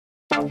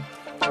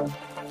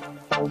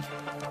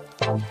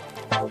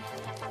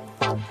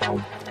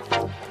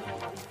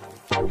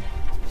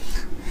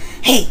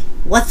Hey,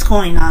 what's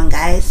going on,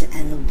 guys,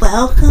 and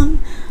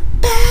welcome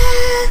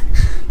back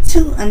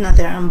to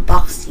another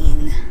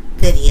unboxing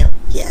video.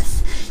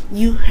 Yes,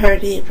 you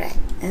heard it right,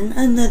 and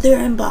another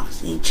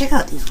unboxing. Check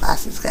out these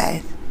glasses,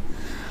 guys.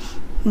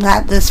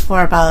 Got this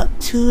for about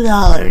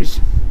 $2,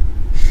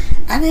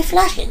 and it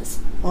flashes.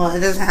 Well,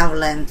 it doesn't have a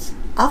lens,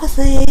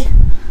 obviously.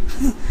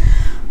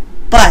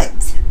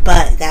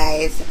 but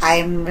guys,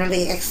 I'm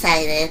really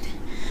excited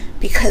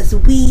because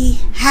we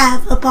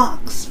have a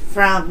box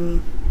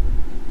from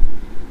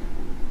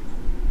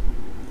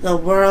the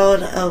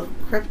world of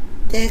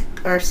Cryptic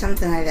or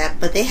something like that,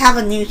 but they have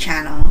a new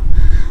channel.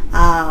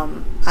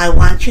 I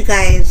want you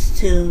guys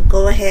to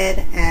go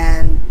ahead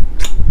and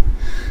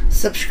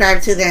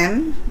subscribe to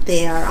them.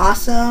 They are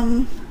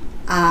awesome.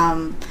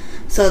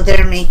 So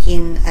they're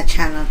making a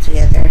channel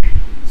together.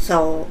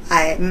 So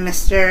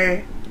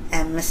Mr.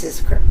 and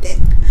Mrs. Cryptic,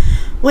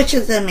 which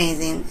is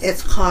amazing.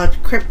 It's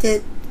called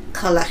Cryptic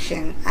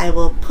Collection. I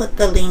will put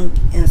the link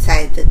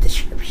inside the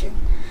description.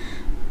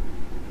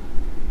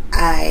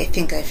 I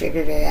think I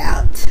figured it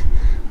out,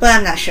 but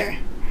I'm not sure.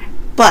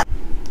 But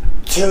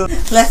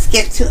let's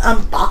get to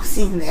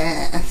unboxing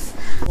this.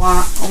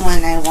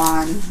 When I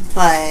won,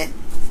 but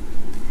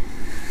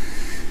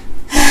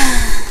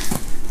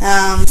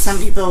some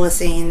people were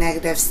saying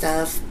negative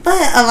stuff,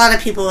 but a lot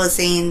of people were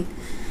saying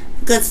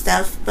good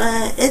stuff.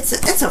 But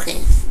it's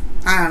okay.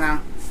 I don't know.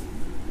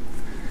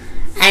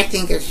 I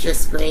think it's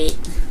just great.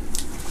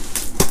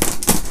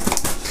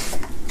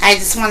 I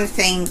just want to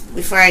thank,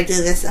 before I do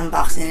this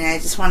unboxing, I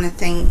just want to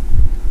thank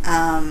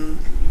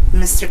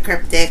Mr.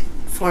 Cryptic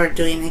for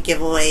doing a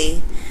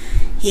giveaway.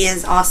 He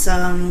is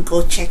awesome.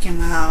 Go check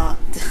him out.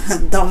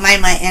 Don't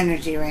mind my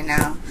energy right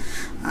now.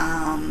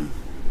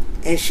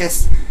 It's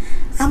just,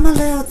 I'm a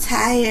little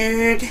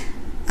tired.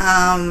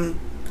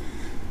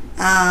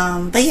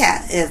 But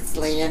yeah, it's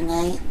late at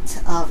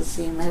night.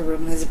 Obviously, my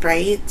room is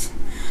bright.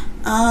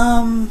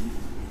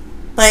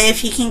 But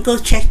if you can go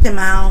check them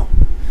out,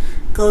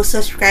 go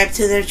subscribe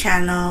to their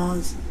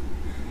channels.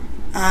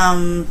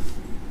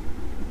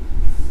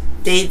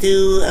 They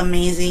do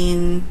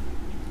amazing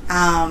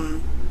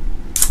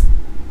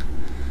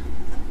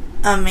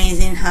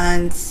amazing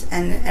hunts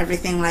and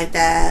everything like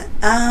that.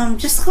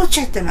 Just go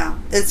check them out.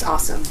 It's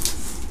awesome.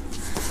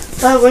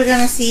 But we're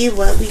gonna see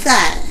what we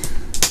got.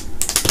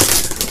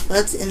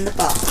 What's in the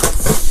box?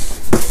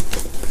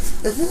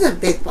 This is a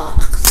big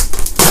box.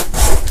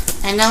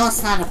 I know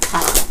it's not a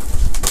pop.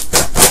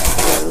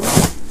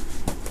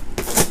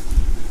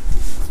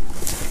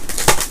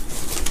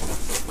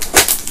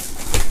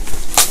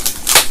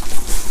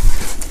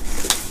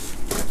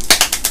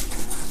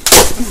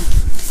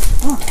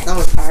 Oh, that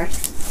was hard.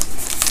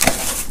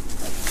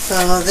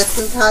 So this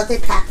is how they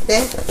packed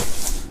it.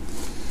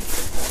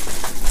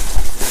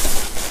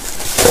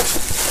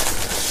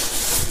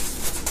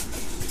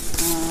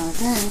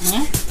 Then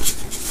here.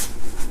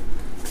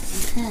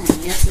 Okay,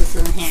 yes, it's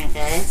in here,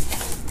 guys.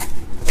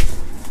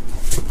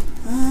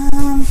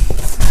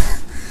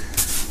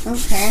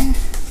 Okay.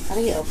 How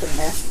do you open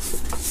this?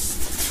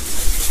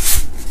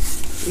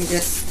 You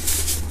just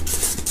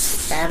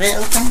stab it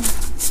open?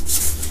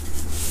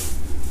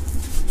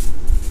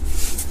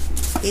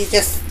 You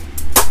just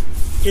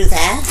do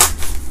that?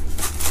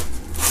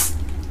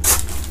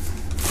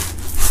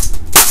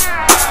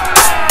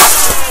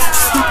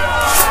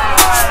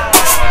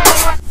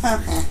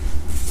 Okay.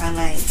 I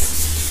might.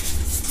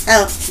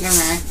 Oh, never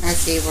mind. I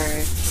see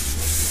where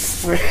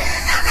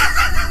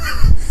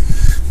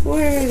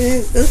where it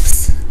is.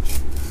 Oops.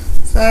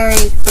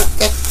 Sorry,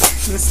 Cryptic.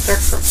 Mr.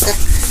 Cryptic.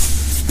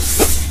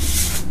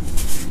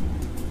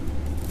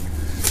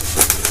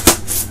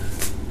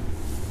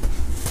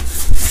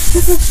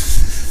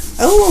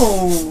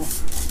 Oh,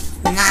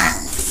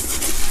 nice.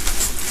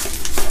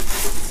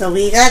 So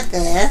we got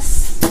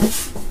this,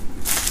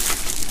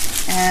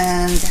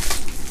 and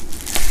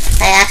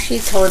I actually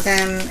told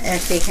them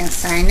if they can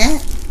sign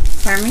it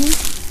for me,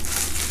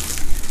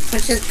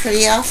 which is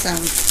pretty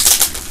awesome.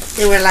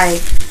 They were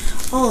like,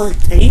 oh,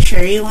 are you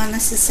sure you want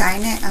us to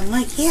sign it? I'm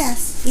like, yes,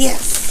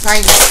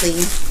 sign it,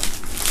 please.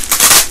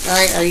 They're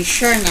like, are you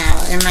sure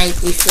now? It might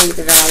deflate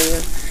the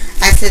value.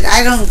 I said,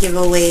 I don't give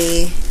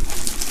away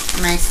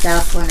my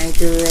stuff when I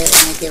do it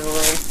in a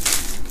giveaway.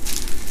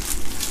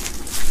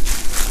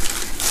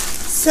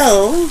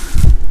 So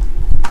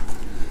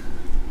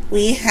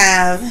we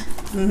have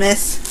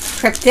Miss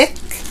Cryptic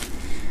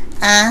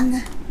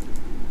and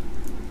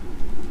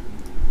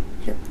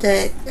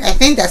Cryptic. I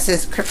think that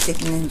says Cryptic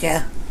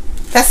Ninja.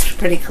 That's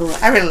pretty cool.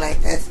 I really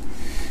like this.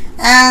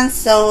 And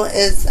so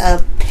it's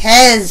a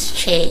Pez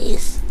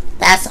chase.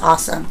 That's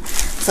awesome.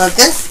 So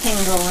this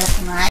can go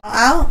with my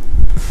out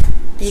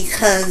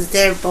because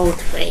they're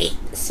both great.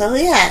 So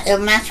yeah, it'll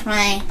match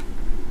my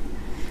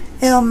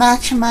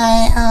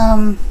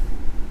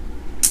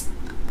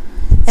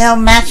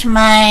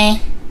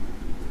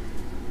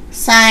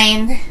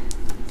signed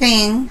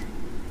thing.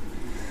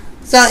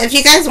 So if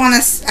you guys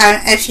want to,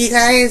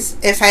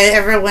 if I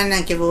ever win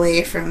a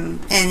giveaway from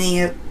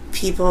any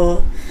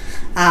people,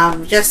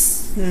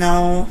 just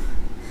know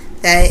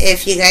that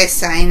if you guys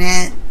sign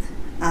it,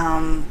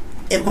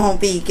 it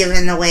won't be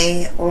given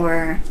away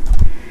or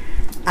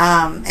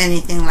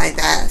anything like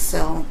that.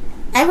 So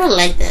I really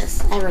like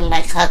this. I really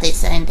like how they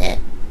signed it.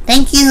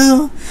 Thank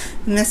you,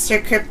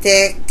 Mr.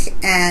 Cryptic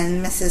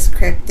and Mrs.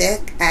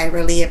 Cryptic. I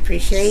really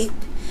appreciate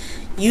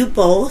you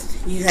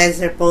both. You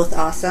guys are both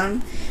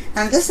awesome.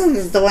 And this one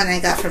is the one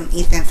I got from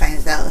Ethan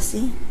Finds Out.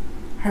 See?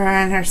 Her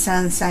and her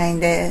son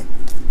signed it.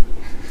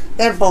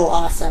 They're both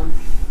awesome.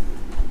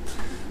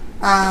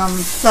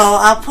 So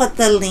I'll put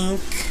the link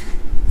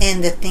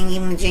in the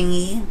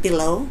thingy-majingy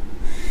below.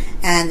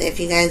 And if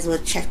you guys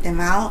would check them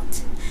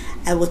out,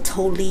 I would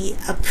totally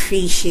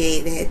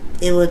appreciate it.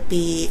 It would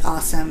be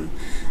awesome.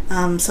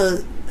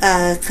 Because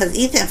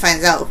Ethan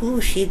Finds Out,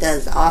 she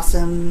does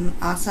awesome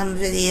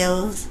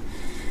videos.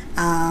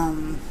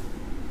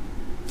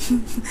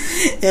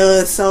 It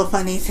was so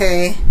funny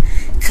today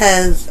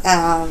because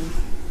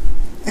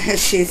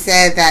she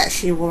said that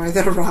she wore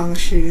the wrong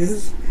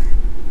shoes.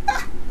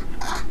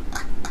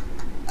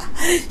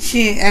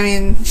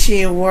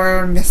 She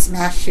wore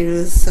mismatched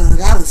shoes, so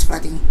that was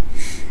funny.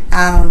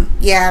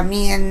 Yeah,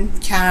 me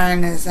and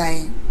Karen is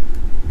like,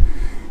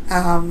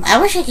 I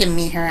wish I could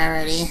meet her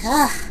already.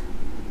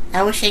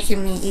 I wish I could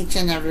meet each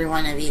and every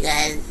one of you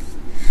guys.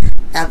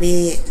 That'll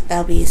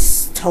be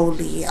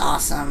totally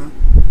awesome.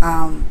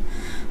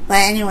 But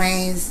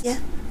anyways, yeah.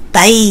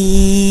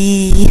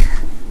 Bye.